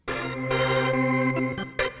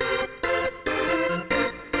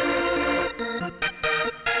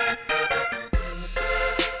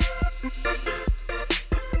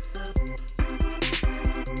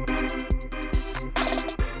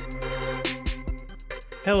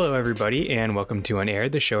Hello, everybody, and welcome to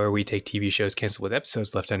Unaired, the show where we take TV shows canceled with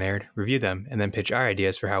episodes left unaired, review them, and then pitch our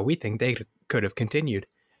ideas for how we think they could have continued.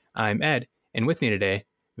 I'm Ed, and with me today,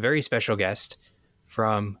 very special guest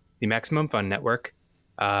from the Maximum Fun Network,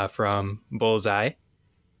 from Bullseye,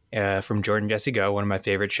 from Jordan Jesse Go, one of my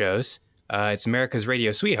favorite shows. It's America's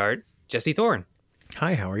radio sweetheart, Jesse Thorne.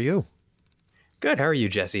 Hi, how are you? Good, how are you,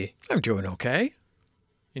 Jesse? I'm doing okay.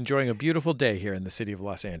 Enjoying a beautiful day here in the city of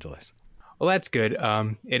Los Angeles. Well, that's good.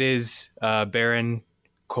 It is a barren,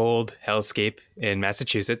 cold hellscape in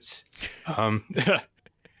Massachusetts.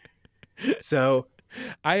 So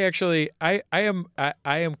I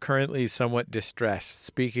am currently somewhat distressed,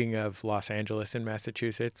 speaking of Los Angeles and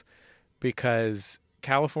Massachusetts, because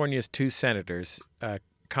California's two senators,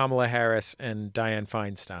 Kamala Harris and Dianne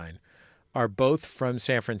Feinstein, are both from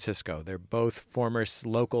San Francisco. They're both former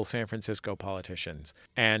local San Francisco politicians.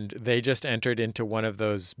 And they just entered into one of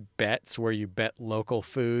those bets where you bet local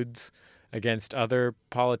foods against other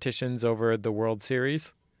politicians over the World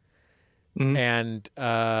Series. Mm-hmm. And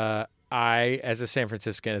I, as a San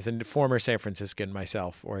Franciscan, as a former San Franciscan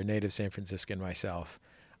myself, or a native San Franciscan myself,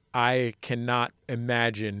 I cannot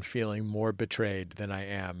imagine feeling more betrayed than I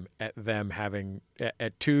am at them having,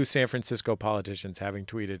 at two San Francisco politicians having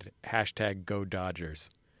tweeted #GoDodgers.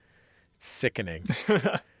 It's sickening.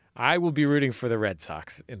 I will be rooting for the Red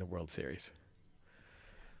Sox in the World Series.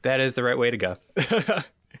 That is the right way to go.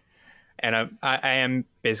 And I am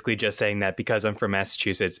basically just saying that because I'm from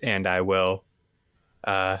Massachusetts, and I will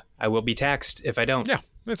be taxed if I don't. Yeah,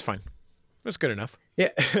 that's fine. That's good enough. Yeah.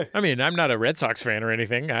 I mean, I'm not a Red Sox fan or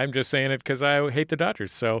anything. I'm just saying it because I hate the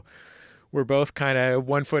Dodgers. So we're both kind of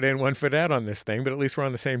 1 foot in, 1 foot out on this thing, but at least we're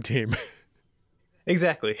on the same team.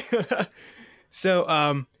 Exactly.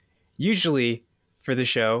 So usually for the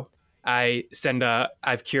show, I've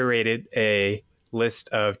curated a list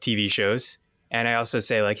of TV shows. And I also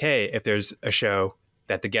say, like, hey, if there's a show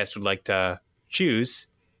that the guest would like to choose,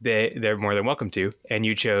 they're more than welcome to. And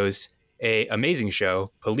you chose a amazing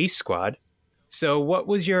show, Police Squad. So what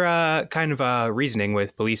was your kind of reasoning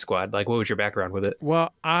with Police Squad? Like, what was your background with it?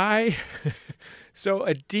 Well, so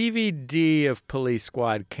a DVD of Police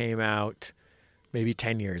Squad came out maybe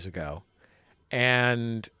 10 years ago,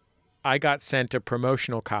 and I got sent a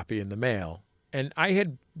promotional copy in the mail, and I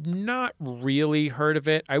had not really heard of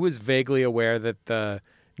it. I was vaguely aware that the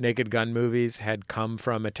Naked Gun movies had come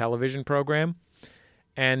from a television program,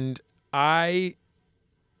 and I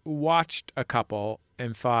watched a couple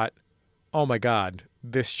and thought, oh my God,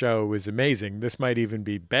 this show is amazing. This might even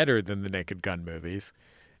be better than the Naked Gun movies.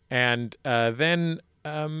 And then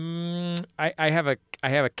I have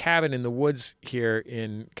a cabin in the woods here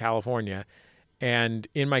in California, and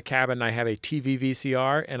in my cabin I have a TV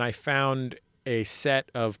VCR, and I found a set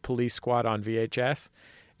of Police Squad on VHS.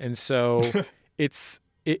 And so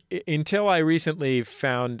until I recently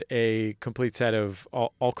found a complete set of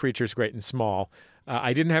All Creatures Great and Small,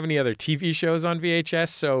 I didn't have any other TV shows on VHS,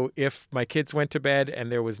 so if my kids went to bed and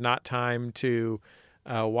there was not time to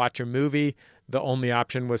watch a movie, the only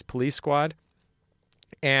option was Police Squad,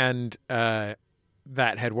 and that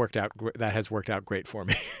has worked out great for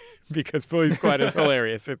me because Police Squad is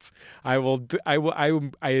hilarious. It's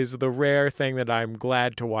is the rare thing that I'm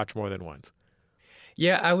glad to watch more than once.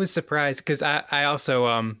 Yeah, I was surprised because I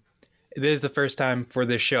also this is the first time for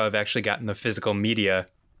this show I've actually gotten the physical media,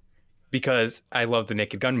 because I love the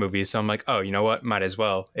Naked Gun movies. So I'm like, oh, you know what? Might as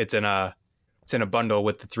well. It's in a bundle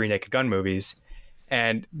with the 3 Naked Gun movies.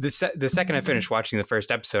 And the second I finished watching the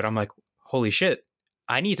first episode, I'm like, holy shit,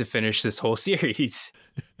 I need to finish this whole series.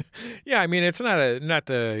 Yeah, I mean, it's not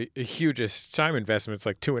the hugest time investment. It's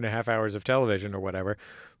like 2.5 hours of television or whatever.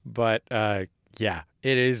 But yeah,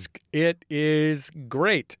 it is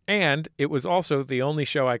great. And it was also the only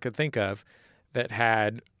show I could think of that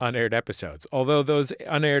had unaired episodes, although those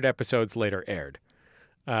unaired episodes later aired.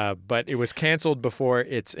 But it was canceled before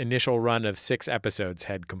its initial run of 6 episodes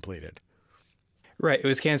had completed. Right. It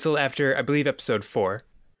was canceled after, I believe, episode 4.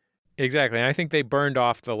 Exactly. And I think they burned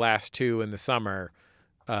off the last 2 in the summer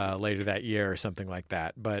later that year or something like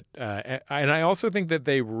that. But and I also think that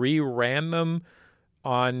they reran them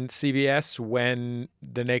on CBS when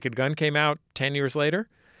The Naked Gun came out 10 years later.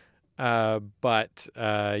 But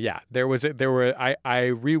yeah, I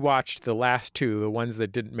rewatched the last 2, the ones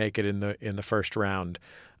that didn't make it in the first round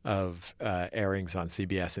of airings on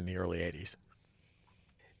CBS in the early 80s.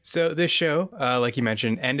 So this show, like you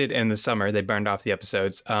mentioned, ended in the summer. They burned off the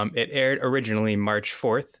episodes. It aired originally March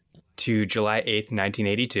 4th to July 8th,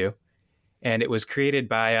 1982. And it was created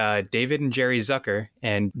by David and Jerry Zucker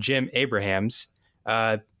and Jim Abrahams.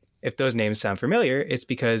 If those names sound familiar, it's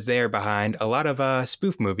because they are behind a lot of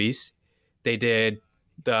spoof movies. They did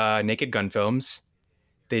the Naked Gun films.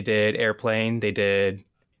 They did Airplane. They did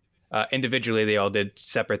individually. They all did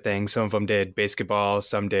separate things. Some of them did Basketball.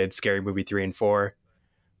 Some did Scary Movie 3 and 4.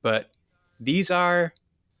 But these are,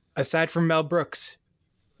 aside from Mel Brooks,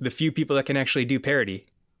 the few people that can actually do parody.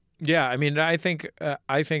 Yeah, I mean, I think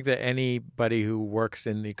that anybody who works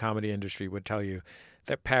in the comedy industry would tell you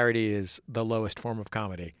that parody is the lowest form of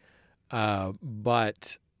comedy.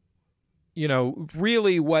 But you know,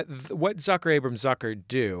 really, what Zucker Abrams Zucker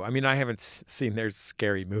do? I mean, I haven't seen their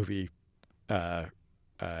Scary Movie uh,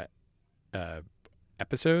 uh,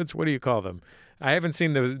 episodes. What do you call them? I haven't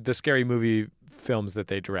seen the Scary Movie films that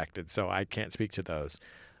they directed, so I can't speak to those.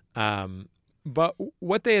 But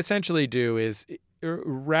what they essentially do is,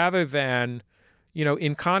 rather than, you know,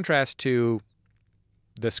 in contrast to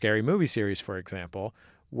the Scary Movie series, for example,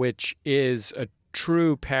 which is a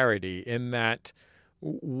true parody in that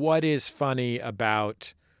what is funny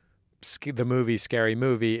about the movie Scary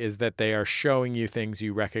Movie is that they are showing you things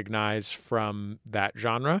you recognize from that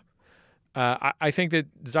genre. I think that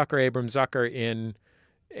Abrams Zucker in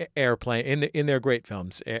Airplane, in their great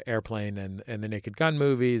films, Airplane and the Naked Gun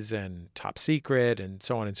movies and Top Secret and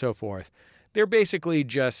so on and so forth, they're basically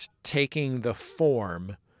just taking the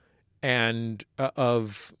form and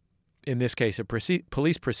of, in this case, a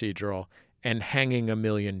police procedural and hanging a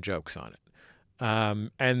million jokes on it.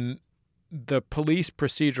 And the police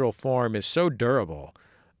procedural form is so durable.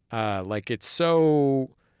 Like it's so,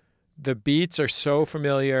 the beats are so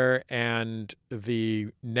familiar and the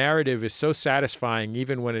narrative is so satisfying,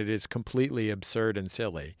 even when it is completely absurd and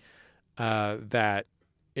silly, that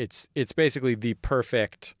it's basically the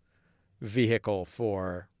perfect vehicle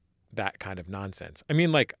for that kind of nonsense. I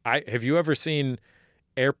mean, like, have you ever seen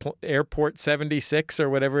Airport 76 or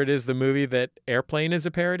whatever it is, the movie that Airplane is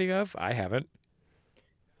a parody of? I haven't.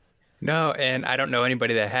 No, and I don't know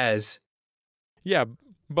anybody that has. Yeah,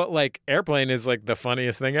 but like Airplane is like the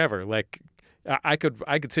funniest thing ever. Like I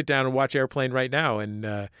could sit down and watch Airplane right now,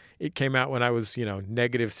 and it came out when I was, you know,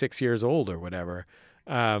 -6 years old or whatever,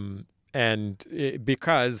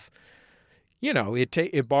 because, you know,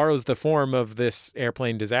 it borrows the form of this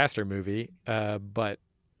airplane disaster movie, but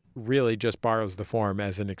really just borrows the form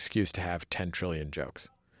as an excuse to have 10 trillion jokes.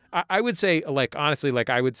 I would say, like, honestly, like,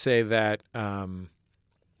 I would say that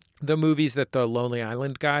the movies that the Lonely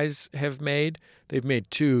Island guys have made, they've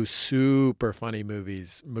made 2 super funny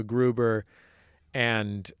movies, MacGruber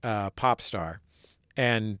and Popstar.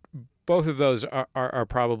 And both of those are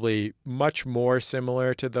probably much more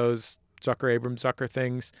similar to those Zucker Abrams Zucker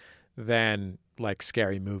things than like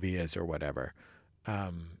Scary Movie is or whatever,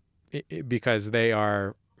 because they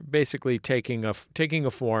are basically taking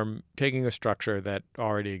a form, taking a structure that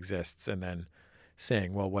already exists, and then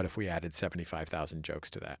saying, well, what if we added 75,000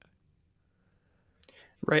 jokes to that?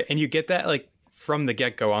 Right, and you get that like from the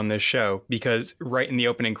get-go on this show, because right in the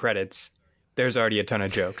opening credits, there's already a ton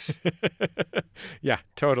of jokes. Yeah,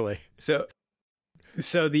 totally. So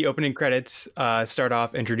the opening credits start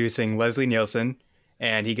off introducing Leslie Nielsen,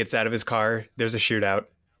 and he gets out of his car. There's a shootout.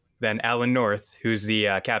 Then Alan North, who's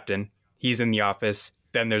the captain, he's in the office.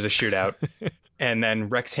 Then there's a shootout. And then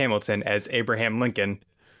Rex Hamilton as Abraham Lincoln.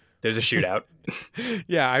 There's a shootout.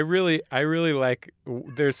 Yeah, I really like,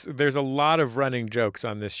 there's a lot of running jokes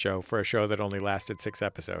on this show for a show that only lasted 6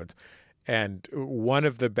 episodes. And one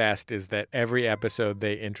of the best is that every episode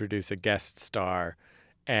they introduce a guest star,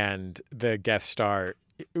 and the guest star,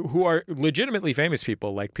 who are legitimately famous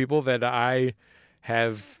people, like people that I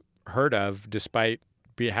have heard of despite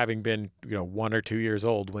having been, you know, 1 or 2 years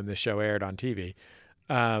old when the show aired on TV.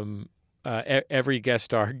 Every guest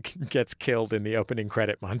star gets killed in the opening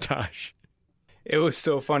credit montage. It was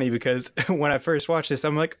so funny because when I first watched this,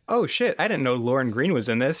 I'm like, oh shit, I didn't know Lauren Green was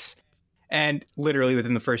in this. And literally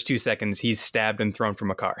within the first 2 seconds, he's stabbed and thrown from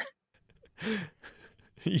a car.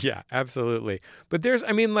 Yeah, absolutely. But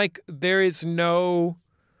there is no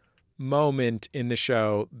moment in the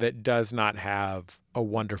show that does not have a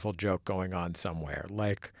wonderful joke going on somewhere.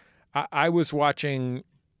 Like I was watching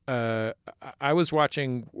one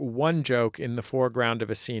joke in the foreground of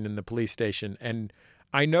a scene in the police station, and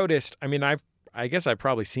I noticed, I guess I've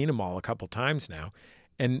probably seen them all a couple times now,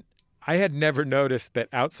 and I had never noticed that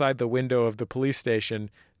outside the window of the police station,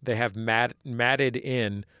 they have matted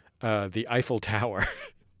in the Eiffel Tower.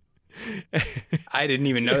 I didn't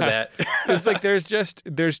even know that. It's like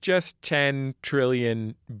there's just 10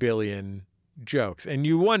 trillion billion jokes. And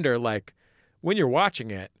you wonder, like, when you're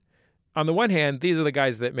watching it, on the one hand, these are the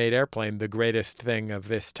guys that made Airplane the greatest thing of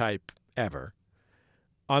this type ever.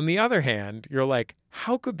 On the other hand, you're like,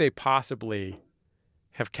 how could they possibly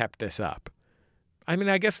have kept this up? I mean,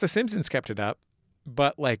 I guess The Simpsons kept it up,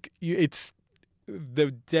 but like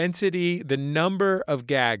the density, the number of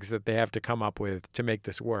gags that they have to come up with to make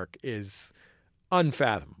this work is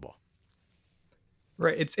unfathomable.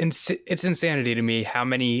 Right. It's insanity to me how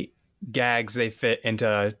many gags they fit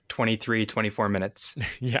into 23, 24 minutes.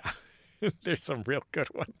 Yeah. There's some real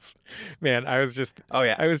good ones. Man, I was just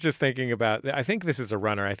thinking about, I think this is a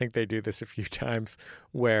runner. I think they do this a few times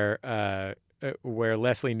where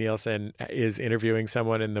Leslie Nielsen is interviewing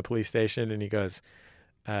someone in the police station and he goes,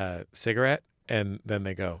 cigarette? And then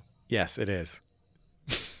they go, yes, it is.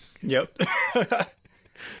 Yep.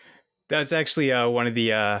 That's actually one of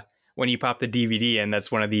the, when you pop the DVD in,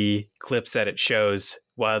 that's one of the clips that it shows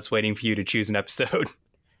while it's waiting for you to choose an episode.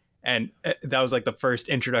 And that was like the first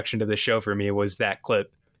introduction to the show for me was that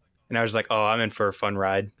clip. And I was like, oh, I'm in for a fun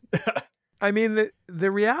ride. I mean,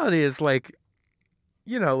 the reality is like,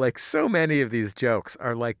 you know, like so many of these jokes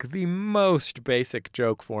are like the most basic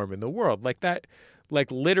joke form in the world. Like that,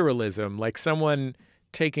 like literalism, like someone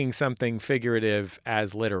taking something figurative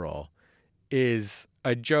as literal is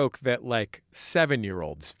a joke that like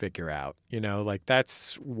 7-year-olds figure out, you know, like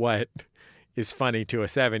that's what is funny to a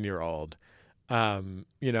 7-year-old.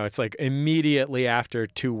 You know, it's like immediately after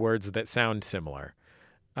two words that sound similar.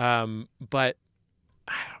 But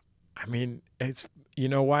I mean, it's, you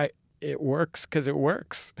know why it works? 'Cause it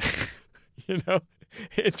works, you know,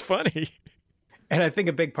 it's funny. And I think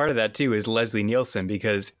a big part of that too is Leslie Nielsen,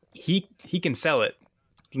 because he can sell it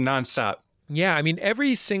nonstop. Yeah. I mean,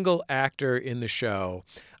 every single actor in the show,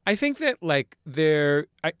 I think that like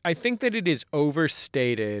I think that it is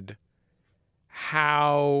overstated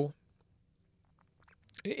how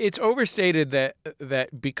it's overstated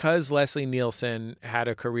that because Leslie Nielsen had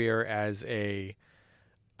a career as a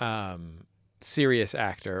serious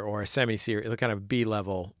actor or a semi-serious, kind of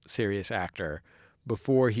B-level serious actor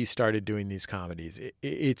before he started doing these comedies,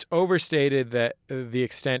 it's overstated that the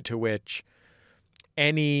extent to which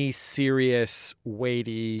any serious,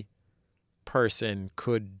 weighty person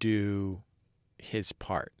could do his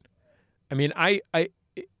part. I mean,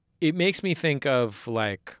 it makes me think of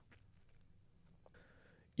like,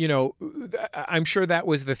 you know, I'm sure that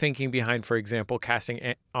was the thinking behind, for example,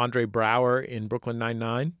 casting Andre Braugher in Brooklyn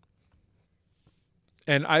Nine-Nine.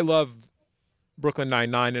 And I love Brooklyn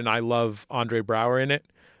Nine-Nine and I love Andre Braugher in it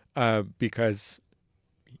because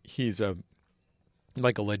he's a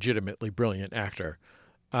legitimately brilliant actor.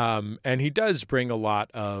 And he does bring a lot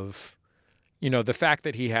of, you know, the fact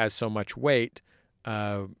that he has so much weight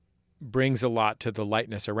brings a lot to the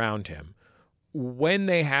lightness around him. When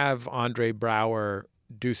they have Andre Braugher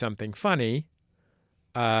do something funny,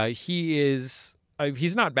 he's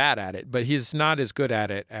not bad at it, but he's not as good at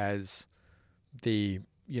it as the,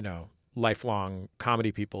 you know, lifelong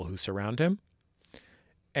comedy people who surround him.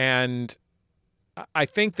 And I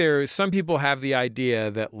think some people have the idea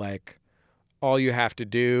that like all you have to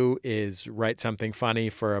do is write something funny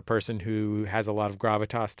for a person who has a lot of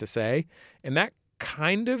gravitas to say. And that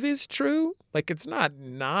kind of is true. Like it's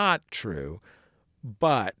not true,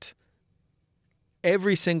 but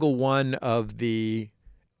every single one of the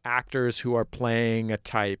actors who are playing a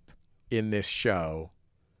type in this show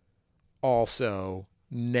also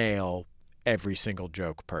nail every single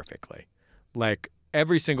joke perfectly. Like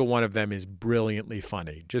every single one of them is brilliantly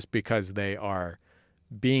funny just because they are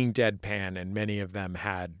being deadpan, and many of them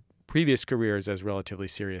had previous careers as relatively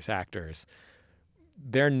serious actors.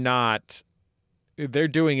 They're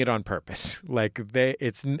doing it on purpose. Like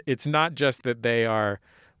it's not just that they are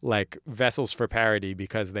like vessels for parody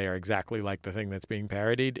because they are exactly like the thing that's being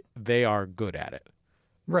parodied. They are good at it.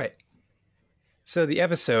 Right. So the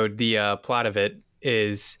episode, the plot of it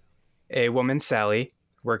is a woman, Sally,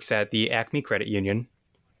 works at the Acme Credit Union,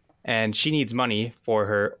 and she needs money for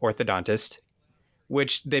her orthodontist,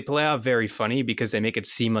 which they play out very funny because they make it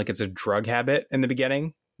seem like it's a drug habit in the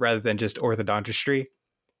beginning rather than just orthodontistry,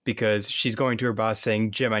 because she's going to her boss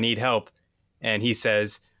saying, Jim, I need help. And he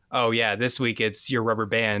says, oh, yeah, this week it's your rubber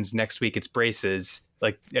bands. Next week it's braces.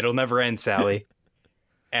 Like, it'll never end, Sally.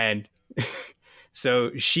 And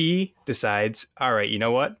so she decides, all right, you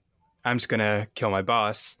know what? I'm just going to kill my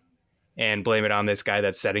boss and blame it on this guy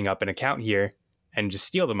that's setting up an account here and just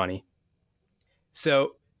steal the money.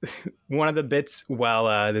 So one of the bits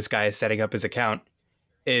while this guy is setting up his account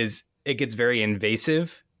is it gets very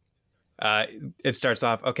invasive. It starts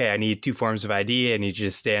off, okay, I need 2 forms of ID. I need you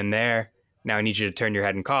to stand there. Now I need you to turn your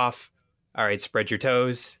head and cough. All right, spread your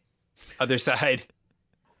toes. Other side.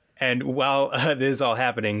 And while this is all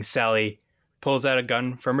happening, Sally pulls out a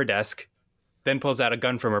gun from her desk, then pulls out a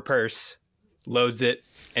gun from her purse, loads it,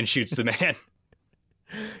 and shoots the man.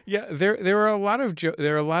 Yeah, there are a lot of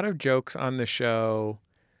jokes on the show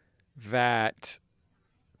that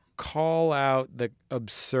call out the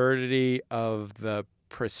absurdity of the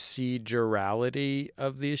procedurality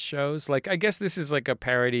of these shows. Like, I guess this is like a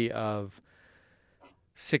parody of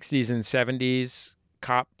 60s and 70s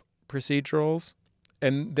cop procedurals.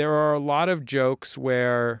 And there are a lot of jokes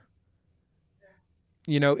where,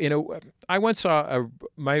 you know, I once saw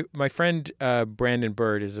my friend Brandon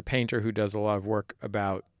Bird is a painter who does a lot of work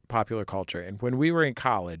about popular culture. And when we were in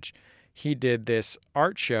college, he did this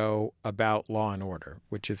art show about Law and Order,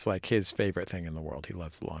 which is like his favorite thing in the world. He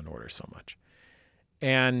loves Law and Order so much.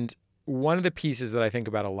 And one of the pieces that I think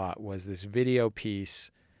about a lot was this video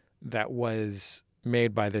piece that was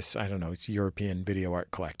made by this, I don't know, it's European video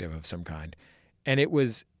art collective of some kind. And it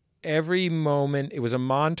was every moment, it was a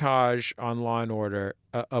montage on Law and Order,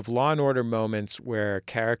 of Law and Order moments where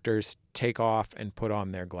characters take off and put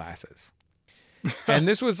on their glasses. And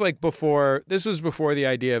this was before the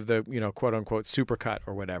idea of the, you know, quote unquote supercut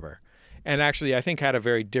or whatever. And actually, I think had a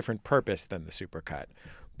very different purpose than the supercut.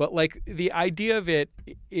 But like the idea of it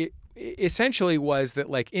essentially was that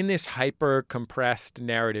like in this hyper compressed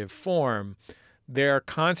narrative form, they're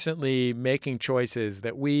constantly making choices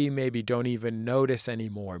that we maybe don't even notice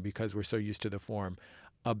anymore because we're so used to the form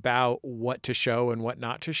about what to show and what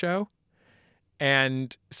not to show.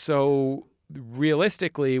 And so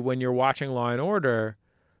realistically, when you're watching Law and Order,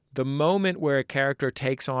 the moment where a character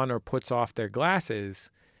takes on or puts off their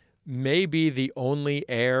glasses may be the only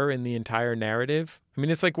error in the entire narrative. I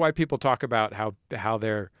mean, it's like why people talk about how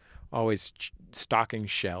they're always stocking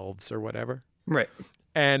shelves or whatever. Right.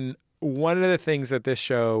 And one of the things that this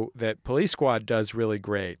show, that Police Squad does really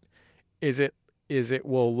great, is it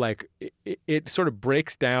will like it sort of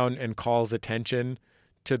breaks down and calls attention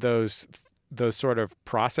to those sort of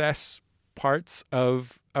process parts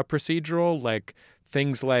of a procedural, like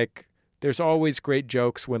things like there's always great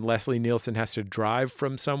jokes when Leslie Nielsen has to drive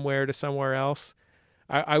from somewhere to somewhere else.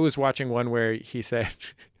 I was watching one where he said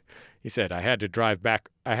I had to drive back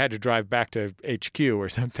to HQ or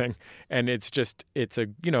something, and it's a,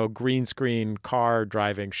 you know, green screen car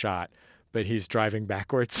driving shot, but he's driving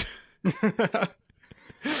backwards.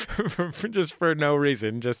 Just for no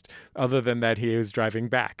reason, just other than that he was driving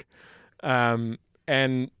back.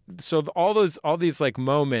 And so all these like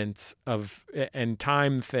moments of and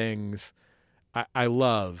time things I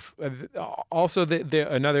love. Also,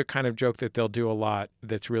 another kind of joke that they'll do a lot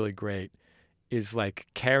that's really great is like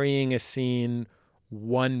carrying a scene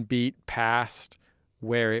one beat past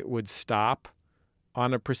where it would stop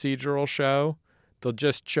on a procedural show. They'll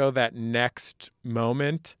just show that next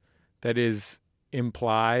moment that is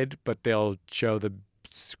implied, but they'll show the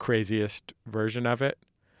craziest version of it.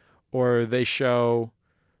 Or they show,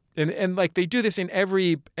 and like they do this in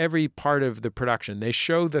every part of the production. They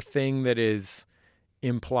show the thing that is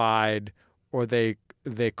implied, or they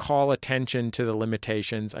call attention to the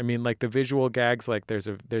limitations. I mean, like the visual gags. Like there's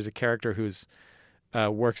a character who's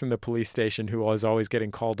works in the police station who is always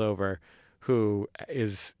getting called over, who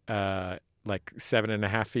is like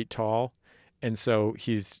 7.5 feet tall, and so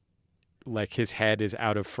he's like his head is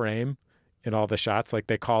out of frame in all the shots. Like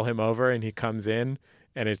they call him over and he comes in,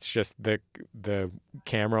 and it's just the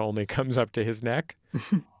camera only comes up to his neck,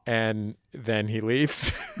 and then he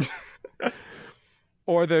leaves.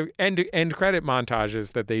 Or the end credit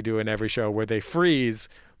montages that they do in every show where they freeze,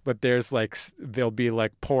 but there's like they'll be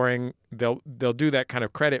like pouring. They'll do that kind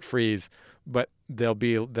of credit freeze, but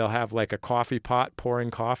they'll have like a coffee pot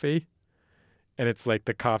pouring coffee, and it's like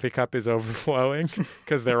the coffee cup is overflowing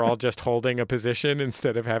because they're all just holding a position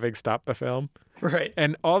instead of having stopped the film. Right.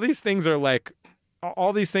 And all these things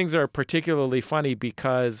are particularly funny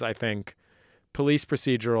because I think police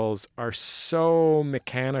procedurals are so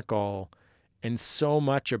mechanical and so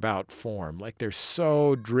much about form. Like they're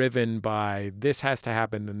so driven by this has to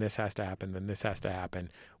happen, then this has to happen, then this has to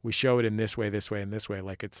happen. We show it in this way, and this way.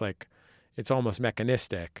 Like it's almost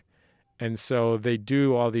mechanistic. And so they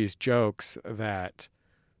do all these jokes that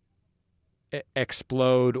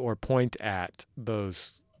explode or point at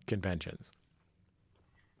those conventions.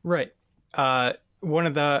 Right.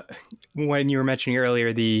 When you were mentioning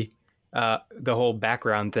earlier, the whole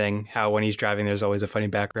background thing, how when he's driving, there's always a funny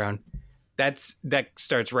background. That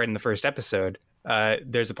starts right in the first episode.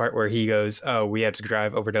 There's a part where he goes, "Oh, we have to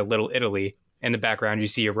drive over to Little Italy." In the background, you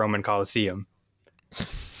see a Roman Colosseum.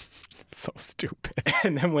 So stupid.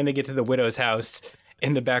 And then when they get to the widow's house,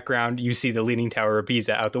 in the background, you see the Leaning Tower of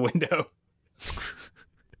Pisa out the window.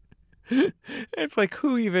 It's like,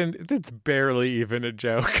 that's barely even a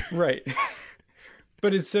joke. Right.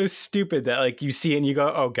 But it's so stupid that like you see it and you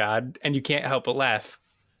go, "Oh God," and you can't help but laugh.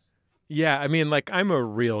 Yeah, I mean, like I'm a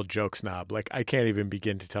real joke snob. Like I can't even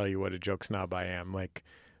begin to tell you what a joke snob I am. Like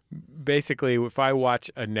basically, if I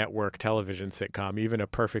watch a network television sitcom, even a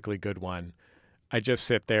perfectly good one, I just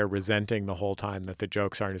sit there resenting the whole time that the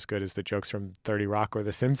jokes aren't as good as the jokes from 30 Rock or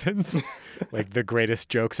The Simpsons, like the greatest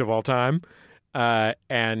jokes of all time.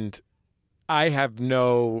 And I have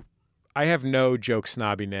no joke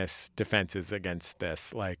snobbiness defenses against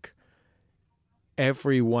this. Like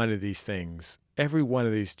every one of these things, every one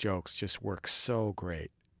of these jokes just works so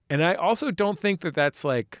great. And I also don't think that that's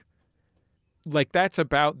like that's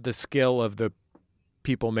about the skill of the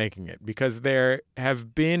people making it, because there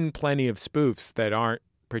have been plenty of spoofs that aren't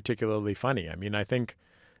particularly funny. I mean, I think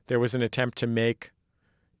there was an attempt to make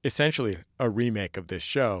essentially a remake of this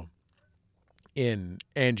show in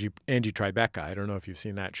Angie Tribeca. I don't know if you've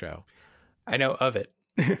seen that show. I know of it.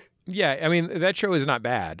 Yeah, I mean, that show is not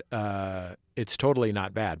bad. It's totally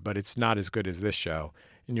not bad, but it's not as good as this show.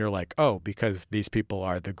 And you're like, oh, because these people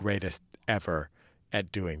are the greatest ever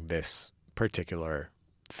at doing this particular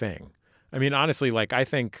thing. I mean, honestly, like, I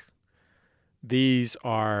think these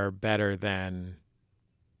are better than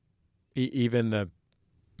even the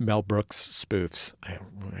Mel Brooks spoofs. I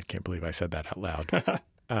can't believe I said that out loud.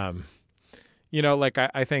 You know, like,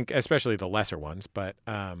 I think, especially the lesser ones, but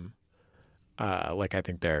like, I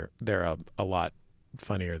think they're a lot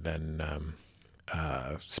funnier than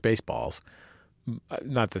Spaceballs.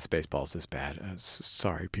 Not that Spaceballs is bad.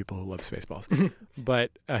 Sorry, people who love Spaceballs. But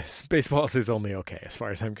Spaceballs is only okay as far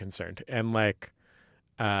as I'm concerned. And like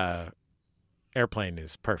Airplane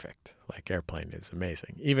is perfect. Like Airplane is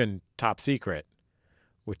amazing. Even Top Secret,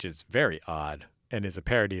 which is very odd and is a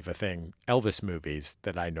parody of a thing, Elvis movies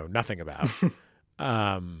that I know nothing about,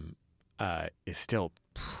 is still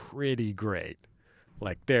pretty great.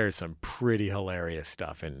 Like there's some pretty hilarious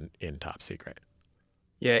stuff in Top Secret.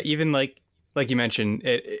 Yeah, even like you mentioned,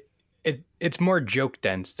 it's more joke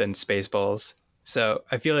dense than Spaceballs. So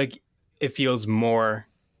I feel like it feels more,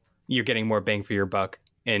 you're getting more bang for your buck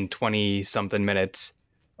in 20 something minutes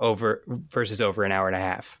versus over an hour and a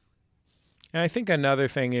half. And I think another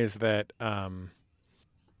thing is that, I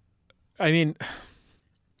mean,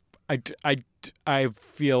 I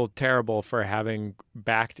feel terrible for having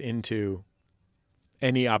backed into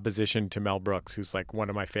any opposition to Mel Brooks, who's like one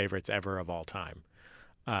of my favorites ever of all time.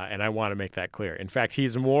 And I want to make that clear. In fact,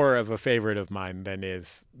 he's more of a favorite of mine than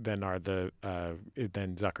Zucker,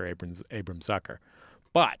 Abrams Zucker.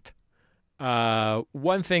 But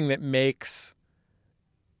one thing that makes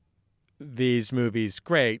these movies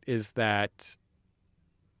great is that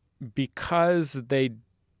because the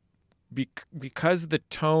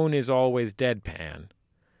tone is always deadpan,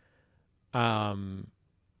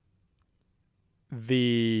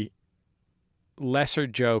 the lesser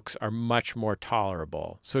jokes are much more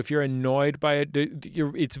tolerable. So if you're annoyed by it,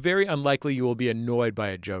 it's very unlikely you will be annoyed by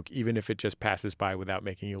a joke, even if it just passes by without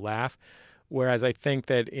making you laugh. Whereas I think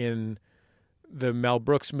that in the Mel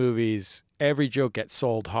Brooks movies, every joke gets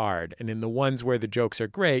sold hard. And in the ones where the jokes are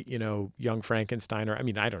great, you know, Young Frankenstein, or, I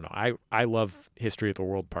mean, I don't know. I love History of the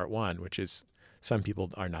World Part 1, which is, some people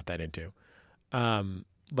are not that into.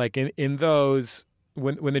 Like in those,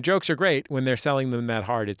 when the jokes are great, when they're selling them that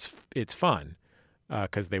hard, it's fun.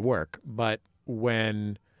 Because they work. But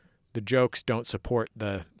when the jokes don't support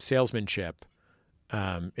the salesmanship,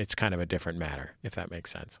 it's kind of a different matter, if that makes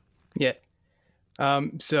sense. Yeah.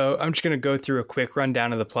 So I'm just going to go through a quick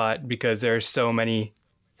rundown of the plot because there are so many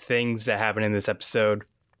things that happen in this episode,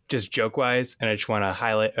 just joke-wise, and I just want to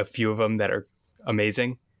highlight a few of them that are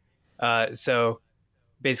amazing. So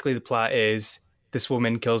basically the plot is this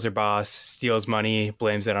woman kills her boss, steals money,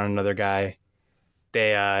 blames it on another guy.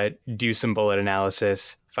 They do some bullet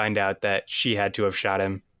analysis, find out that she had to have shot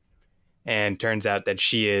him, and turns out that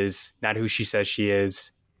she is not who she says she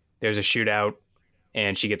is. There's a shootout,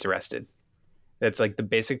 and she gets arrested. That's like the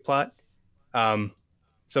basic plot. Some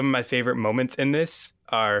of my favorite moments in this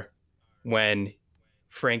are when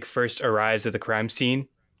Frank first arrives at the crime scene.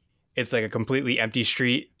 It's like a completely empty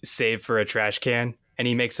street, save for a trash can, and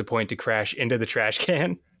he makes a point to crash into the trash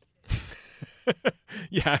can.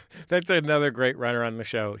 Yeah, that's another great runner on the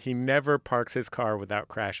show. He never parks his car without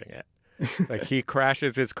crashing it. Like, he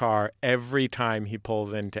crashes his car every time he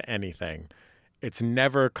pulls into anything. It's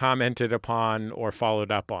never commented upon or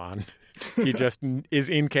followed up on. He just is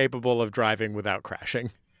incapable of driving without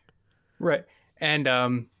crashing. Right.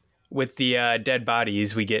 And with the dead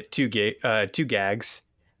bodies, we get two gags.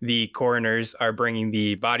 The coroners are bringing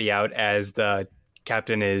the body out as the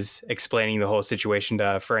captain is explaining the whole situation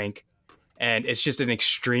to Frank. And it's just an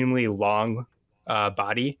extremely long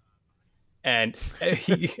body. And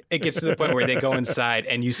it gets to the point where they go inside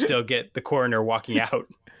and you still get the coroner walking out.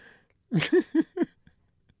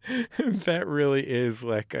 That really is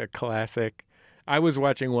like a classic. I was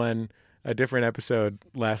watching a different episode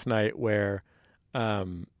last night where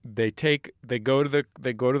they go to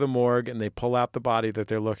the morgue and they pull out the body that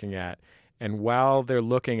they're looking at, and while they're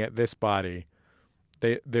looking at this body,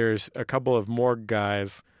 there's a couple of morgue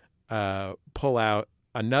guys pull out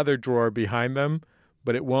another drawer behind them,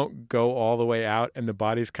 but it won't go all the way out, and the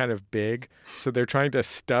body's kind of big, so they're trying to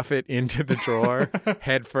stuff it into the drawer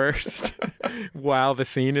head first while the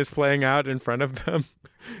scene is playing out in front of them,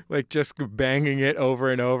 like just banging it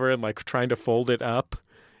over and over and like trying to fold it up.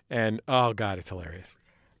 And oh god, it's hilarious.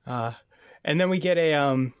 And then we get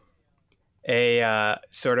a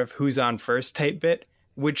sort of who's on first type bit,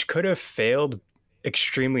 which could have failed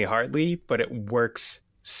extremely hardly, but it works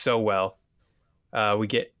so well.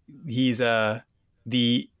 The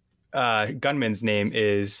gunman's name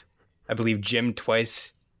is, I believe, Jim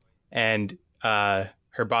Twice, and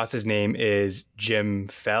her boss's name is Jim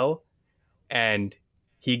Fell, and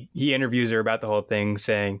he interviews her about the whole thing,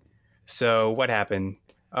 saying, "So what happened?"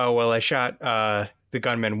 "Oh, well, I shot the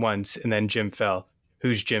gunman once, and then Jim Fell."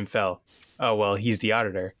 "Who's Jim Fell?" "Oh, well, he's the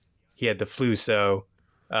auditor. He had the flu, so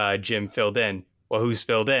Jim filled in." "Well, who's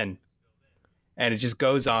filled in?" And it just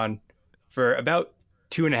goes on for about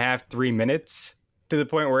 2.5, 3 minutes, to the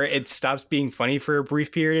point where it stops being funny for a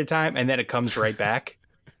brief period of time, and then it comes right back.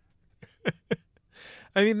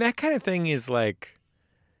 I mean, that kind of thing is like,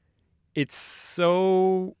 it's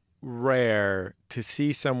so rare to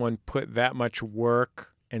see someone put that much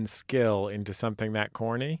work and skill into something that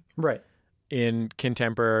corny, Right. in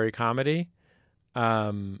contemporary comedy,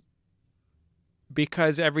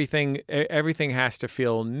 because everything has to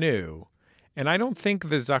feel new. And I don't think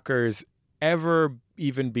the Zuckers ever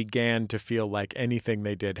even began to feel like anything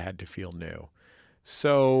they did had to feel new.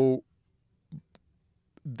 So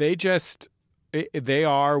they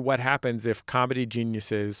are what happens if comedy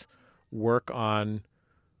geniuses work on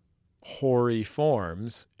hoary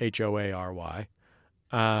forms, HOARY.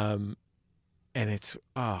 And it's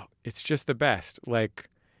just the best. Like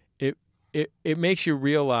it makes you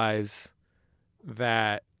realize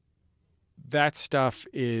that stuff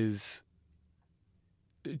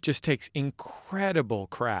it just takes incredible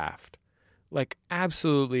craft, like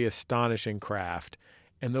absolutely astonishing craft.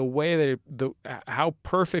 And the way how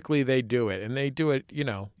perfectly they do it, and they do it,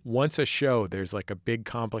 once a show, there's like a big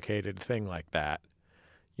complicated thing like that,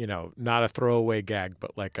 not a throwaway gag,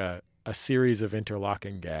 but like a series of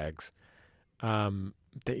interlocking gags,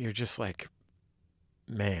 that you're just like,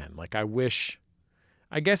 man, like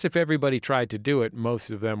I guess if everybody tried to do it,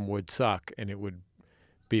 most of them would suck and it would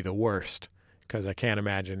be the worst, because I can't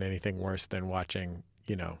imagine anything worse than watching,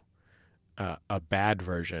 a bad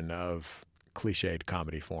version of cliched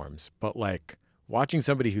comedy forms. But like watching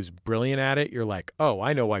somebody who's brilliant at it, you're like, oh,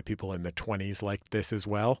 I know why people in the 20s liked this as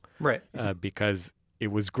well. Right. Because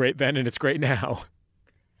it was great then and it's great now.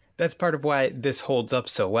 That's part of why this holds up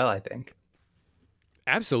so well, I think.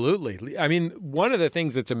 Absolutely. I mean, one of the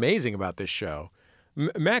things that's amazing about this show,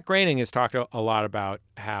 Matt Groening has talked a lot about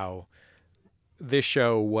how this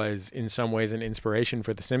show was in some ways an inspiration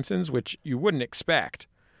for The Simpsons, which you wouldn't expect,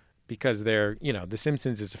 because The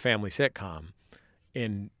Simpsons is a family sitcom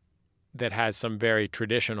that has some very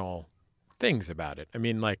traditional things about it. I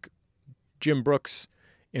mean, like Jim Brooks'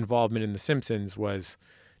 involvement in The Simpsons was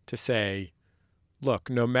to say, look,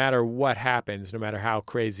 no matter what happens, no matter how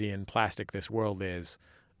crazy and plastic this world is,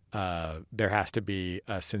 there has to be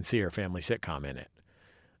a sincere family sitcom in it.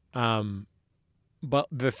 But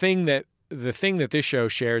the thing that this show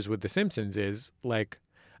shares with The Simpsons is, like,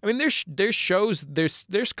 I mean, there's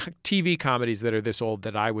TV comedies that are this old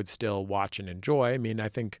that I would still watch and enjoy. I mean, I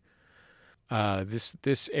think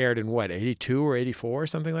this aired in what, 82 or 84 or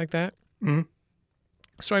something like that. Mm-hmm.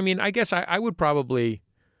 So I mean, I guess I would probably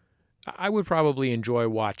enjoy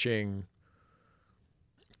watching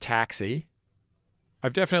Taxi.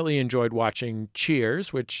 I've definitely enjoyed watching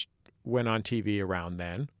Cheers, which went on TV around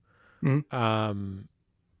then. Mm-hmm.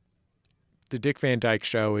 The Dick Van Dyke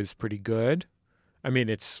Show is pretty good. I mean,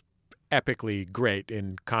 it's epically great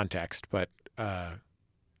in context, but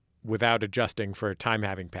without adjusting for time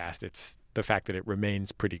having passed, it's the fact that it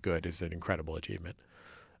remains pretty good is an incredible achievement.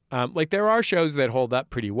 Like, there are shows that hold up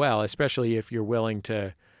pretty well, especially if you're willing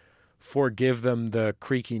to forgive them the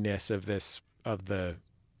creakiness of the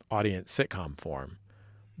audience sitcom form.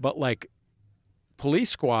 But like Police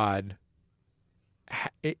Squad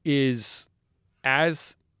is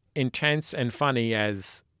as intense and funny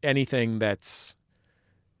as anything that's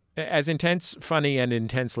as intense, funny, and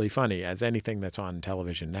intensely funny as anything that's on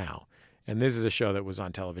television now. And this is a show that was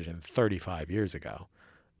on television 35 years ago.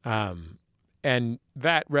 And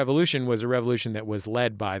that revolution was a revolution that was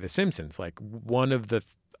led by The Simpsons. Like, one of the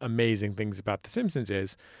amazing things about The Simpsons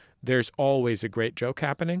is there's always a great joke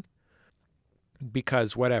happening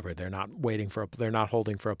because whatever, they're not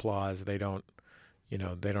holding for applause. They don't,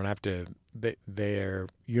 they don't have to, their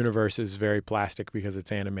universe is very plastic because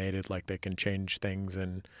it's animated. Like they can change things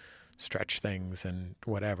and stretch things and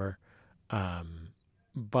whatever.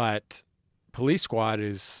 But Police Squad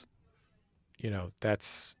is,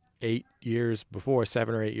 that's 7 or 8 years before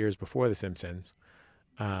The Simpsons.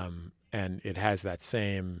 And it has that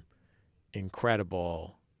same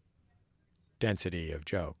incredible density of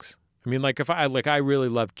jokes. I mean, I really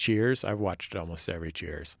love Cheers. I've watched almost every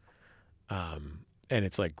Cheers. And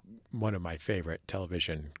it's like one of my favorite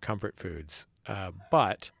television comfort foods.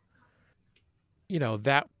 But,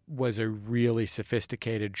 that was a really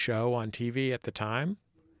sophisticated show on TV at the time.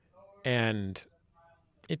 And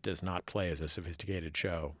it does not play as a sophisticated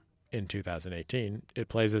show in 2018. It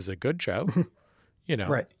plays as a good show,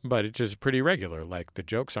 Right. But it's just pretty regular. Like the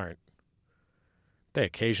jokes they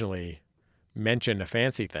occasionally mention a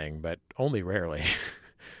fancy thing, but only rarely,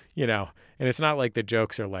 and it's not like the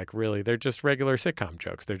jokes are like really, they're just regular sitcom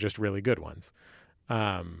jokes. They're just really good ones.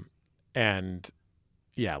 And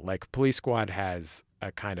yeah, like Police Squad has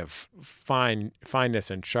a kind of fineness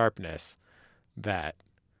and sharpness that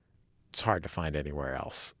it's hard to find anywhere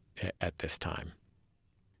else at this time.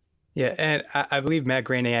 Yeah, and I believe Matt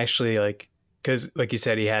Groening actually, because like you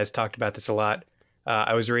said, he has talked about this a lot.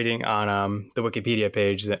 I was reading on the Wikipedia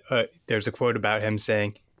page that there's a quote about him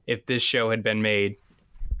saying, if this show had been made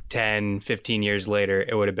 10, 15 years later,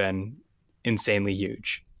 it would have been insanely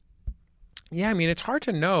huge. Yeah, I mean, it's hard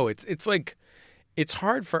to know. It's like, it's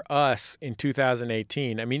hard for us in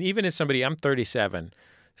 2018. I mean, even as somebody, I'm 37,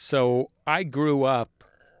 so I grew up,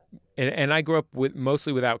 and I grew up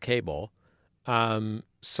mostly without cable.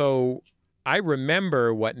 So I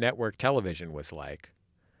remember what network television was like,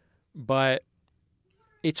 but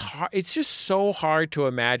it's hard. It's just so hard to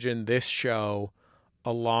imagine this show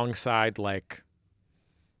alongside like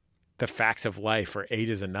The Facts of Life or 8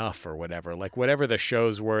 is Enough or whatever, like whatever the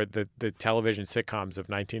shows were, the television sitcoms of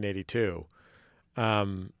 1982.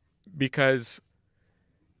 Because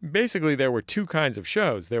basically there were two kinds of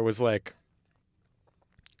shows. There was like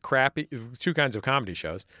two kinds of comedy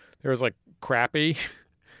shows. There was like crappy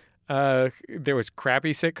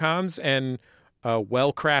sitcoms and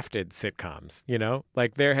well-crafted sitcoms,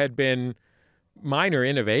 like there had been minor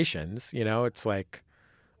innovations, it's like,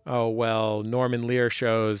 oh, well, Norman Lear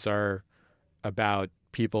shows are about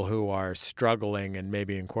people who are struggling and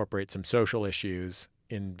maybe incorporate some social issues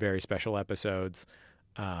in very special episodes.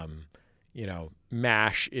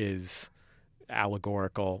 MASH is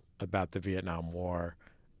allegorical about the Vietnam War,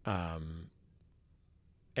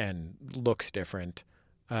 and looks different.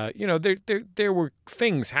 There were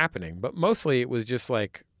things happening, but mostly it was just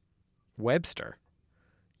like Webster,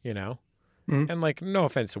 and like, no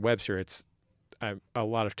offense to Webster, it's a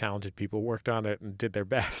lot of talented people worked on it and did their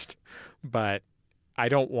best, but I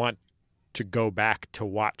don't want to go back to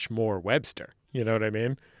watch more Webster. You know what I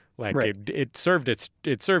mean? Like Right. it served its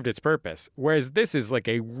purpose. Whereas this is like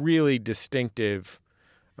a really distinctive,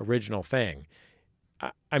 original thing.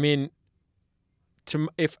 I mean,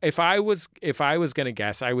 if I was going to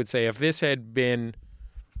guess, I would say if this had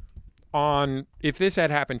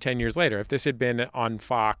happened 10 years later, if this had been on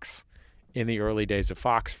Fox in the early days of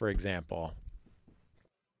Fox, for example,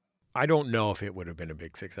 I don't know if it would have been a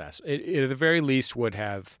big success. It at the very least would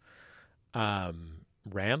have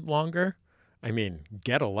ran longer. I mean,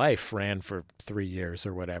 Get a Life ran for 3 years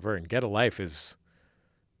or whatever, and Get a Life is,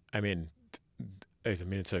 it's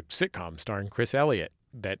a sitcom starring Chris Elliott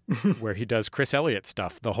where he does Chris Elliott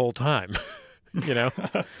stuff the whole time.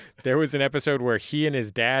 There was an episode where he and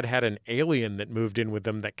his dad had an alien that moved in with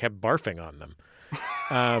them that kept barfing on them.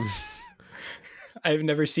 I've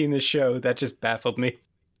never seen this show. That just baffled me.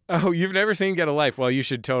 Oh, you've never seen Get a Life? Well, you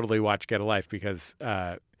should totally watch Get a Life because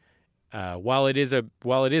while it is of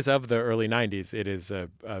the early 90s, it is a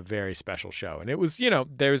very special show. And it was,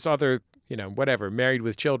 there's other, whatever, Married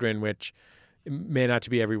with Children, which may not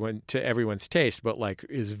be everyone's taste, but like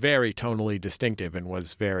is very tonally distinctive and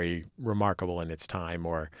was very remarkable in its time.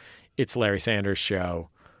 Or It's Larry Sanders Show.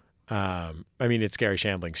 It's Gary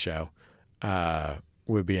Shandling's show.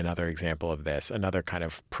 Would be another example of this. Another kind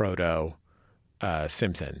of proto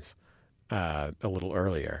Simpsons, a little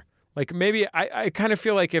earlier. Like maybe I kind of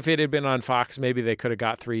feel like if it had been on Fox, maybe they could have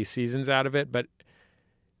got 3 seasons out of it. But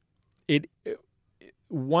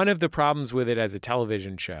one of the problems with it as a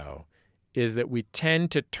television show is that we tend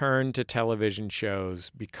to turn to television shows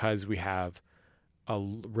because we have a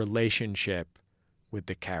relationship with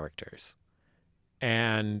the characters.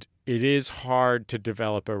 And it is hard to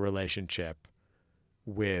develop a relationship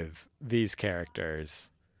with these characters,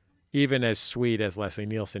 even as sweet as Leslie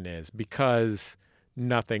Nielsen is, because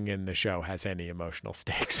nothing in the show has any emotional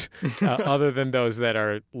stakes other than those that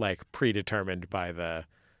are like predetermined by the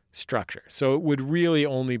structure. So it would really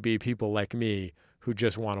only be people like me who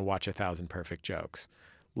just want to watch 1,000 perfect jokes.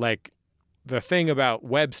 Like, the thing about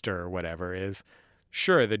Webster or whatever is,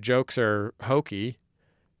 sure, the jokes are hokey,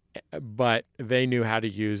 but they knew how to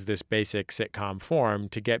use this basic sitcom form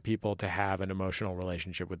to get people to have an emotional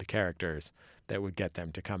relationship with the characters that would get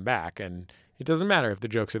them to come back. And it doesn't matter if the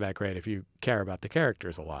jokes are that great if you care about the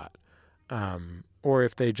characters a lot, or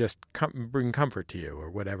if they just bring comfort to you, or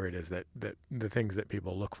whatever it is that the things that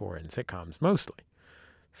people look for in sitcoms mostly.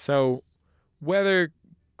 So whether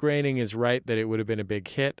Groening is right that it would have been a big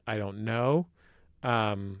hit, I don't know.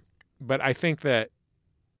 But I think that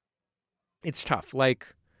it's tough. Like,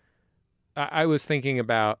 I was thinking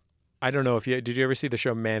about, I don't know if did you ever see the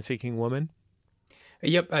show Man Seeking Woman?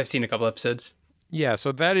 Yep, I've seen a couple episodes. Yeah,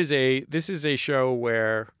 so this is a show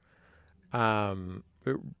where,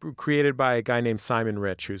 created by a guy named Simon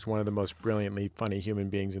Rich, who's one of the most brilliantly funny human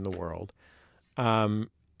beings in the world. And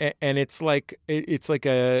it's like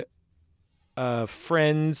a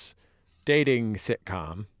Friends dating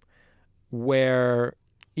sitcom where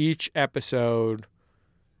each episode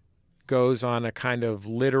goes on a kind of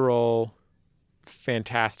literal,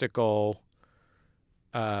 fantastical,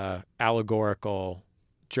 allegorical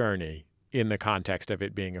journey in the context of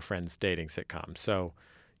it being a Friends dating sitcom. So,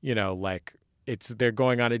 like, they're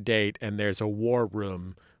going on a date and there's a war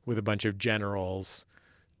room with a bunch of generals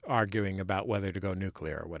arguing about whether to go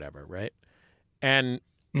nuclear or whatever, right? And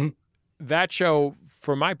that show,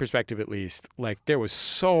 from my perspective at least, like, there was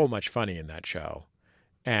so much funny in that show,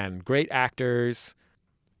 and great actors,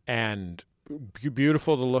 and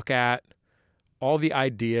beautiful to look at. All the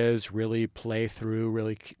ideas really play through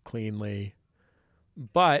really cleanly,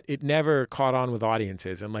 but it never caught on with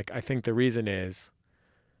audiences. And like, I think the reason is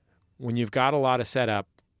when you've got a lot of setup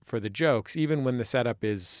for the jokes, even when the setup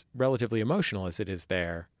is relatively emotional as it is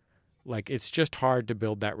there, like, it's just hard to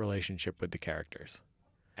build that relationship with the characters.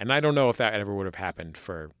 And I don't know if that ever would have happened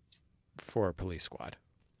for Police Squad.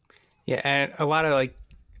 Yeah, and a lot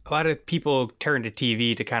of people turn to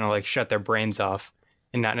TV to kind of like shut their brains off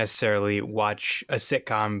and not necessarily watch a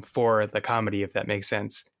sitcom for the comedy, if that makes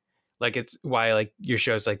sense. Like, it's why like your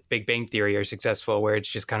shows like Big Bang Theory are successful, where it's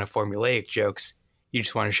just kind of formulaic jokes. You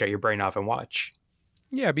just want to shut your brain off and watch.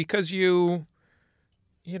 Yeah, because you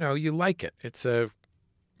like it. It's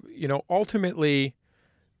ultimately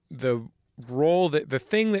the role the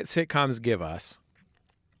thing that sitcoms give us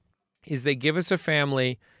is they give us a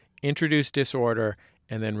family, introduce disorder,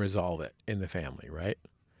 and then resolve it in the family, right?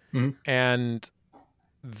 Mm-hmm. And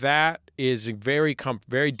that is very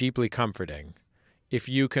deeply comforting if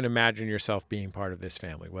you can imagine yourself being part of this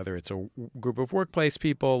family, whether it's a group of workplace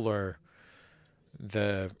people or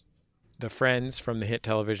the friends from the hit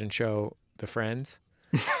television show The Friends,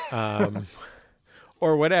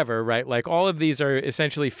 or whatever, right? Like, all of these are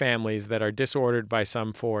essentially families that are disordered by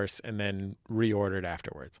some force and then reordered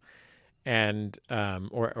afterwards, and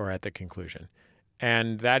or at the conclusion,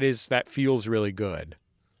 and that feels really good.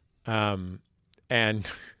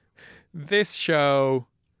 And this show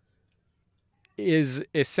is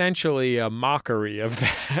essentially a mockery of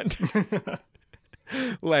that.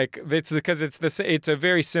 Like, it's because it's a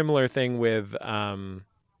very similar thing with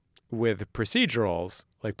procedurals,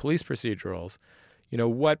 like police procedurals.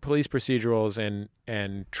 What police procedurals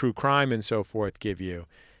and true crime and so forth give you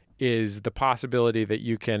is the possibility that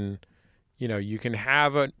you can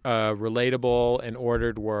have a relatable and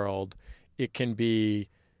ordered world. It can be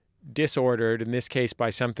disordered, in this case,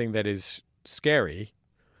 by something that is scary,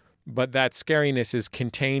 but that scariness is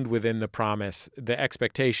contained within the promise, the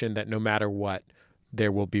expectation that no matter what,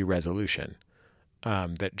 there will be resolution,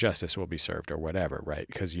 that justice will be served or whatever, right?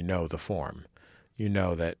 Because the form.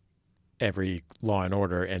 That every Law and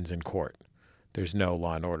Order ends in court. There's no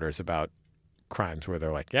Law and Orders about crimes where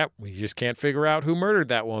they're like, yep, we just can't figure out who murdered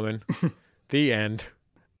that woman. The end.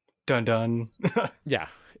 Dun dun. Yeah,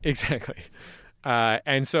 exactly.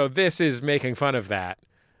 And so this is making fun of that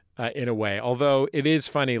in a way, although it is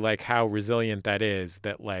funny, like, how resilient that is,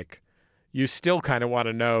 that like you still kind of want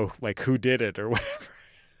to know like who did it or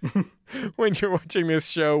whatever when you're watching this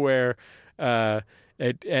show where at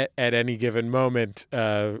any given moment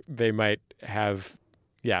they might have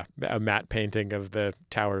a matte painting of the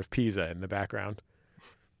Tower of Pisa in the background.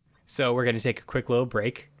 So we're going to take a quick little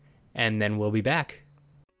break, and then we'll be back.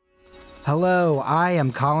 Hello, I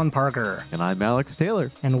am Colin Parker. And I'm Alex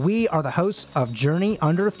Taylor. And we are the hosts of Journey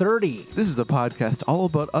Under 30. This is a podcast all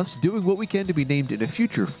about us doing what we can to be named in a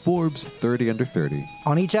future Forbes 30 Under 30.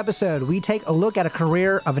 On each episode, we take a look at a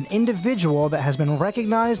career of an individual that has been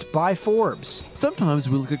recognized by Forbes. Sometimes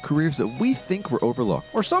we look at careers that we think were overlooked.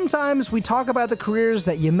 Or sometimes we talk about the careers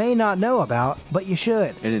that you may not know about, but you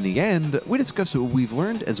should. And in the end, we discuss what we've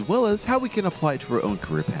learned as well as how we can apply it to our own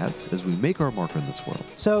career paths as we make our mark on this world.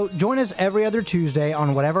 So join us every other Tuesday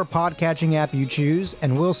on whatever podcatching app you choose,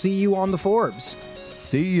 and we'll see you on the Forbes.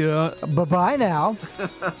 See ya. Bye-bye now.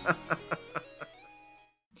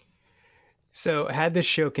 So, had this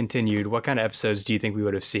show continued, what kind of episodes do you think we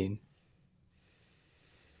would have seen?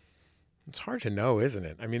 It's hard to know, isn't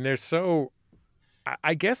it? I mean,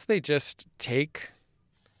 I guess they just take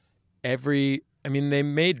they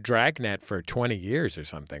made Dragnet for 20 years or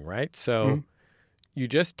something, right? So you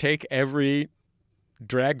just take every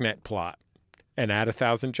Dragnet plot and add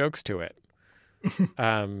 1,000 jokes to it.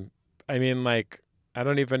 I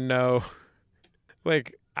don't even know.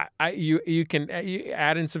 You can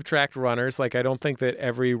add and subtract runners. Like, I don't think that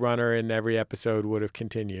every runner in every episode would have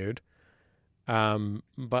continued.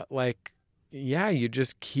 But you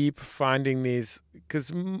just keep finding these,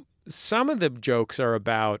 because some of the jokes are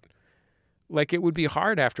about, it would be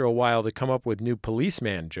hard after a while to come up with new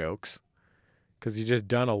policeman jokes, because you just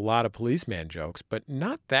done a lot of policeman jokes, but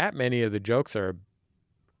not that many of the jokes are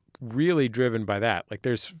really driven by that. Like,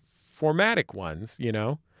 there's formatic ones,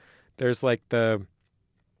 There's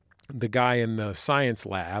the guy in the science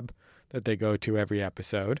lab that they go to every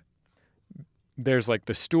episode. There's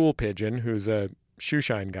the stool pigeon, who's a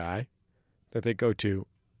shoeshine guy, that they go to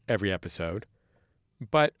every episode.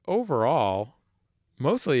 But overall,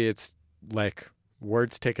 mostly it's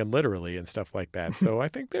words taken literally and stuff like that. So I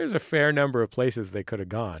think there's a fair number of places they could have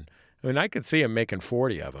gone. I mean, I could see him making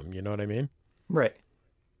 40 of them. You know what I mean? Right.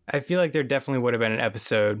 I feel like there definitely would have been an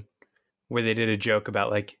episode where they did a joke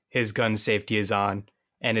about his gun safety is on,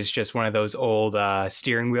 and it's just one of those old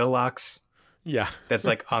steering wheel locks. Yeah. That's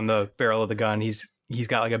on the barrel of the gun. He's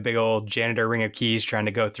got a big old janitor ring of keys trying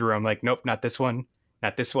to go through them. Nope, not this one.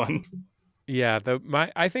 Not this one. Yeah,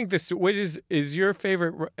 I think this, which is your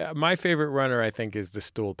favorite. My favorite runner, I think, is the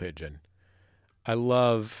stool pigeon. I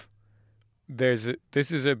love. This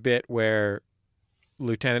is a bit where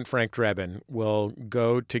Lieutenant Frank Drebin will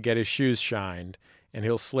go to get his shoes shined, and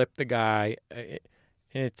he'll slip the guy.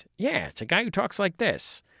 It's a guy who talks like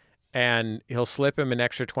this, and he'll slip him an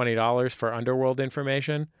extra $20 for underworld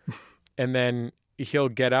information, and then he'll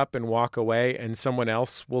get up and walk away, and someone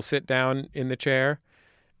else will sit down in the chair,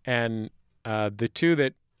 and the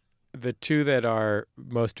two that are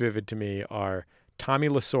most vivid to me are Tommy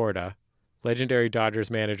Lasorda, legendary Dodgers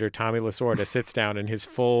manager. Tommy Lasorda sits down in his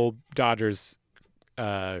full Dodgers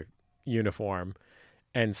uniform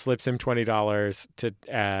and slips him $20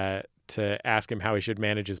 to ask him how he should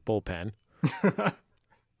manage his bullpen.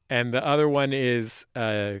 And the other one is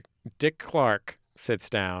Dick Clark sits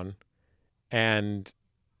down and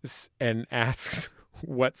asks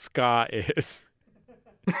what ska is.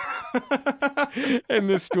 And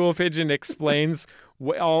the stool pigeon explains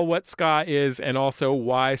what ska is, and also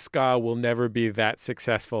why ska will never be that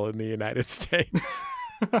successful in the United States.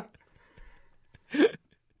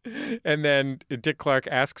 And then Dick Clark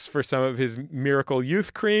asks for some of his Miracle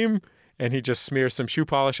Youth cream, and he just smears some shoe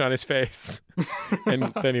polish on his face, and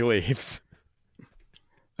then he leaves.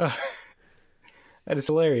 That is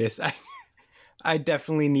hilarious. I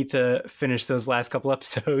definitely need to finish those last couple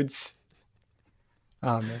episodes.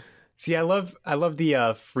 Man. See, I love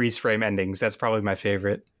the freeze frame endings. That's probably my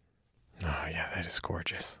favorite. Oh yeah, that is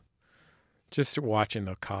gorgeous. Just watching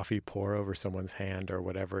the coffee pour over someone's hand or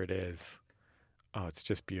whatever it is. Oh, it's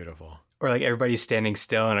just beautiful. Or everybody's standing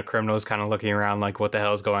still and a criminal's kind of looking around what the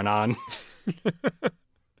hell's going on?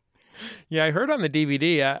 Yeah, I heard on the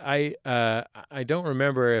DVD. I don't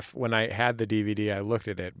remember if when I had the DVD I looked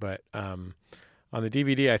at it, but on the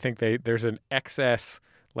DVD I think there's an excess.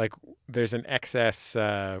 There's an excess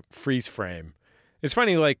freeze frame. It's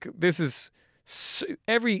funny, this is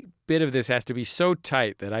every bit of this has to be so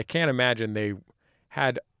tight that I can't imagine they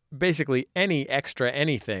had basically any extra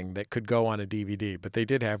anything that could go on a DVD, but they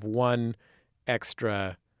did have one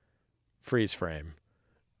extra freeze frame.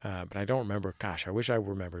 But I don't remember. Gosh, I wish I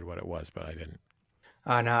remembered what it was, but I didn't.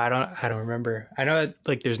 No, I don't remember. I know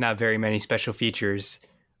there's not very many special features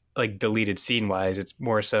deleted scene wise. It's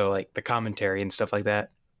more so the commentary and stuff like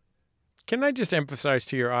that. Can I just emphasize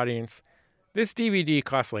to your audience, this DVD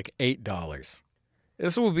costs $8.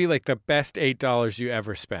 This will be the best $8 you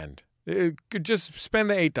ever spend. Just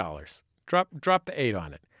spend the $8. Drop the 8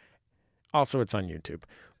 on it. Also, it's on YouTube.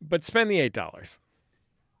 But spend the $8.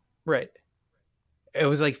 Right. It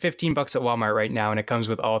was like $15 at Walmart right now, and it comes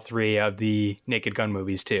with all 3 of the Naked Gun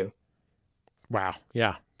movies too. Wow.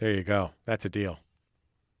 Yeah, there you go. That's a deal.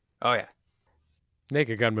 Oh yeah.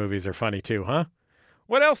 Naked Gun movies are funny too, huh?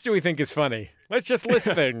 What else do we think is funny? Let's just list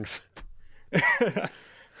things.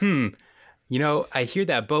 You know, I hear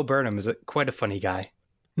that Bo Burnham is quite a funny guy.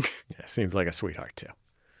 Yeah, seems like a sweetheart too.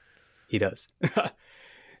 He does.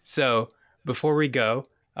 So before we go,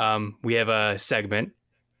 we have a segment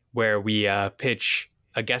where we pitch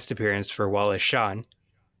a guest appearance for Wallace Shawn.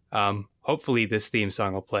 Hopefully this theme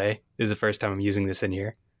song will play. This is the first time I'm using this in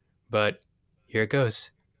here, but here it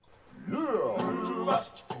goes.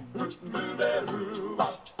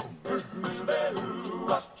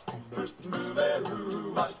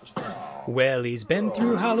 Well, he's been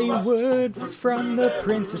through Hollywood, from The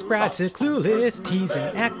Princess Bride to Clueless. He's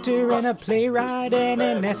an actor and a playwright and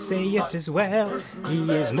an essayist as well. He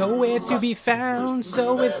is nowhere to be found,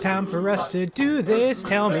 so it's time for us to do this.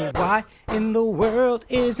 Tell me, why in the world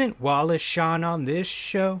isn't Wallace Shawn on this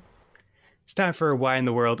show? It's time for Why in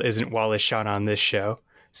the World Isn't Wallace Shawn on this show.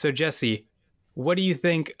 So, Jesse, what do you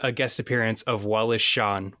think a guest appearance of Wallace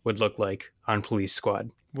Shawn would look like on Police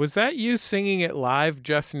Squad? Was that you singing it live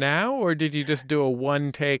just now, or did you just do a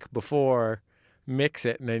one take before, mix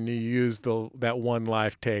it, and then you use that one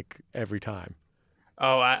live take every time?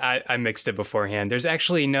 Oh, I mixed it beforehand. There's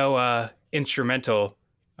actually no instrumental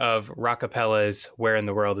of Rockapella's Where in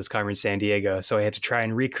the World is Carmen Sandiego, so I had to try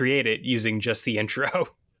and recreate it using just the intro.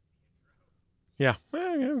 Yeah,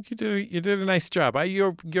 well, you did a nice job.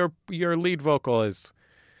 Your lead vocal is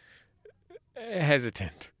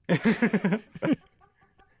hesitant.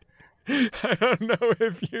 I don't know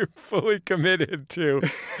if you're fully committed to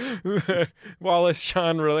the Wallace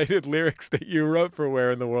Shawn related lyrics that you wrote for Where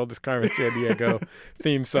in the World is Carmen Sandiego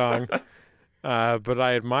theme song, but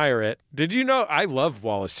I admire it. Did you know I love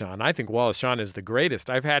Wallace Shawn? I think Wallace Shawn is the greatest.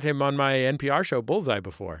 I've had him on my NPR show Bullseye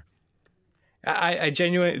before. I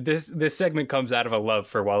genuinely, this segment comes out of a love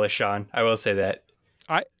for Wallace Shawn. I will say that.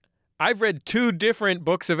 I've read 2 different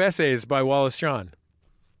books of essays by Wallace Shawn.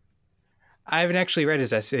 I haven't actually read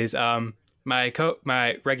his essays.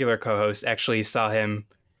 My regular co-host actually saw him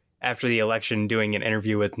after the election doing an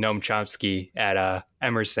interview with Noam Chomsky at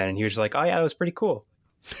Emerson, and he was like, "Oh yeah, it was pretty cool."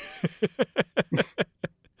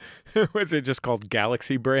 Was it just called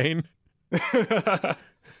Galaxy Brain?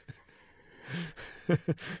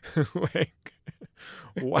 Like,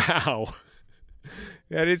 wow.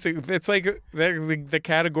 It's like the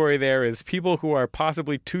category there is people who are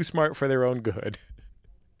possibly too smart for their own good.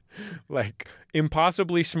 Like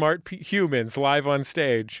impossibly smart humans live on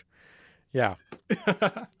stage. Yeah.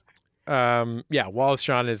 Yeah, Wallace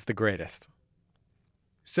Shawn is the greatest.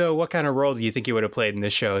 So what kind of role do you think he would have played in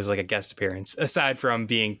this show as like a guest appearance, aside from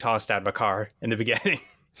being tossed out of a car in the beginning?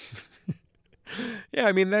 Yeah,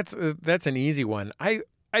 I mean, that's an easy one. I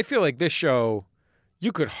feel like this show,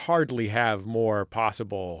 you could hardly have more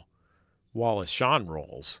possible Wallace Shawn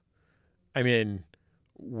roles. I mean,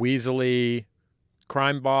 Weasley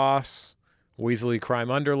crime boss, Weasley crime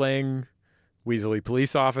underling, Weasley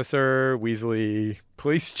police officer, Weasley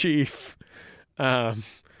police chief.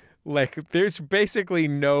 Like, there's basically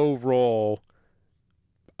no role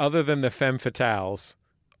other than the femme fatales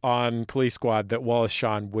on Police Squad that Wallace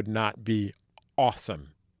Shawn would not be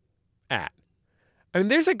awesome at. I mean,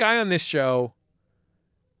 there's a guy on this show,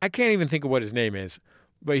 I can't even think of what his name is,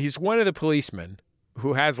 but he's one of the policemen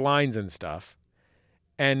who has lines and stuff.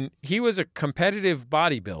 And he was a competitive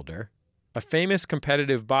bodybuilder, a famous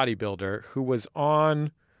competitive bodybuilder who was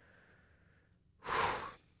on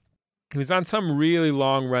some really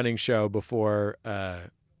long-running show before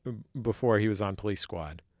he was on Police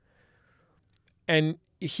Squad. And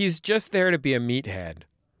he's just there to be a meathead.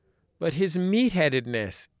 But his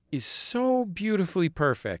meatheadedness is so beautifully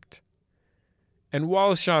perfect. And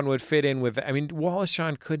Wallace Shawn would fit in with, I mean, Wallace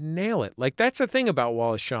Shawn could nail it. Like, that's the thing about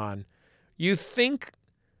Wallace Shawn. You think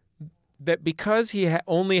that because he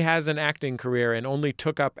only has an acting career and only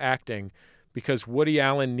took up acting because Woody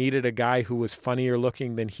Allen needed a guy who was funnier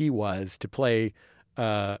looking than he was to play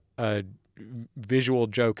a visual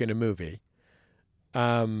joke in a movie,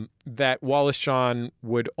 that Wallace Shawn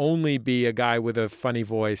would only be a guy with a funny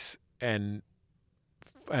voice and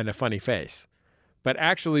a funny face. But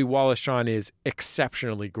actually, Wallace Shawn is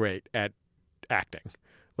exceptionally great at acting.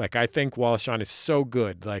 Like, I think Wallace Shawn is so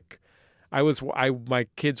good. Like, my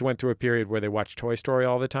kids went through a period where they watched Toy Story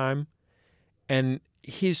all the time, and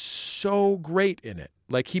he's so great in it.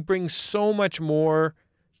 Like, he brings so much more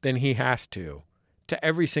than he has to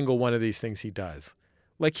every single one of these things he does.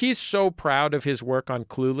 Like, he's so proud of his work on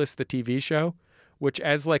Clueless, the TV show, which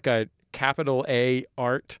as like a capital A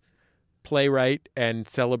art playwright and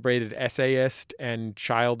celebrated essayist and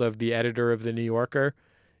child of the editor of The New Yorker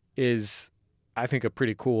is, I think, a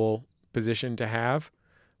pretty cool position to have.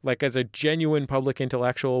 Like as a genuine public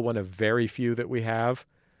intellectual, one of very few that we have,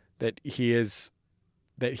 that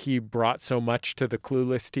he brought so much to the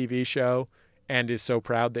Clueless TV show and is so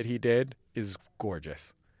proud that he did, is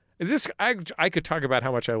gorgeous. I could talk about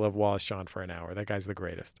how much I love Wallace Shawn for an hour. That guy's the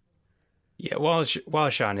greatest. Yeah, Wallace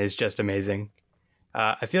Shawn is just amazing.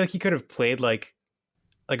 I feel like he could have played like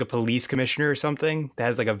a police commissioner or something that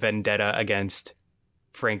has like a vendetta against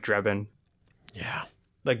Frank Drebin. Yeah.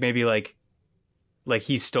 Like maybe like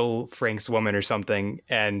he stole Frank's woman or something,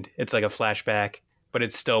 and it's like a flashback, but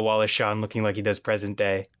it's still Wallace Shawn looking like he does present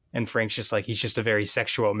day. And Frank's just like, he's just a very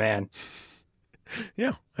sexual man.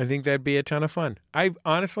 Yeah, I think that'd be a ton of fun. I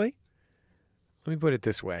honestly, let me put it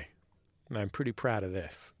this way, and I'm pretty proud of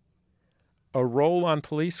this. A role on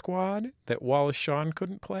Police Squad that Wallace Shawn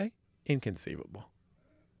couldn't play? Inconceivable.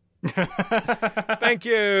 Thank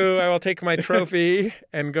you. I will take my trophy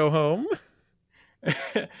and go home.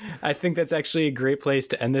 I think that's actually a great place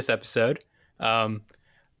to end this episode.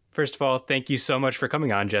 First of all, thank you so much for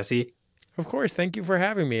coming on, Jesse. Of course. Thank you for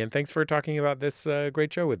having me, and thanks for talking about this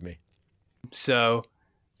great show with me. So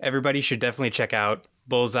everybody should definitely check out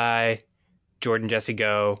Bullseye, Jordan Jesse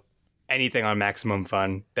Go, anything on Maximum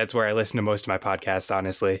Fun. That's where I listen to most of my podcasts,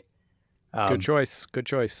 honestly. Good choice. Good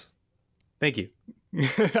choice. Thank you.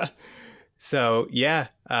 So, yeah,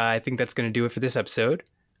 I think that's going to do it for this episode.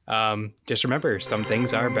 Just remember, some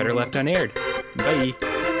things are better left unaired. Bye.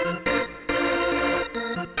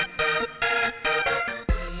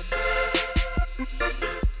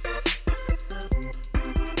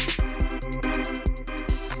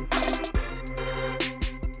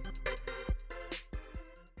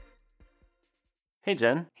 Hey,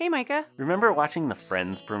 Jen. Hey, Micah. Remember watching the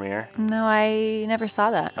Friends premiere? No, I never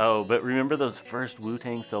saw that. Oh, but remember those first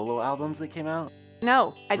Wu-Tang solo albums that came out?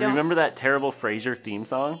 No, I don't. Remember that terrible Frasier theme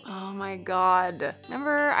song? Oh my god.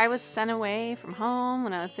 Remember I was sent away from home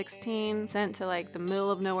when I was 16, sent to like the middle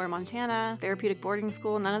of nowhere, Montana, therapeutic boarding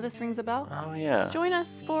school. None of this rings a bell? Oh, yeah. Join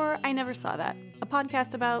us for I Never Saw That, a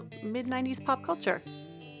podcast about mid-90s pop culture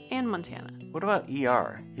and Montana. What about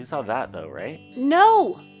ER? You saw that though, right?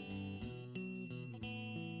 No!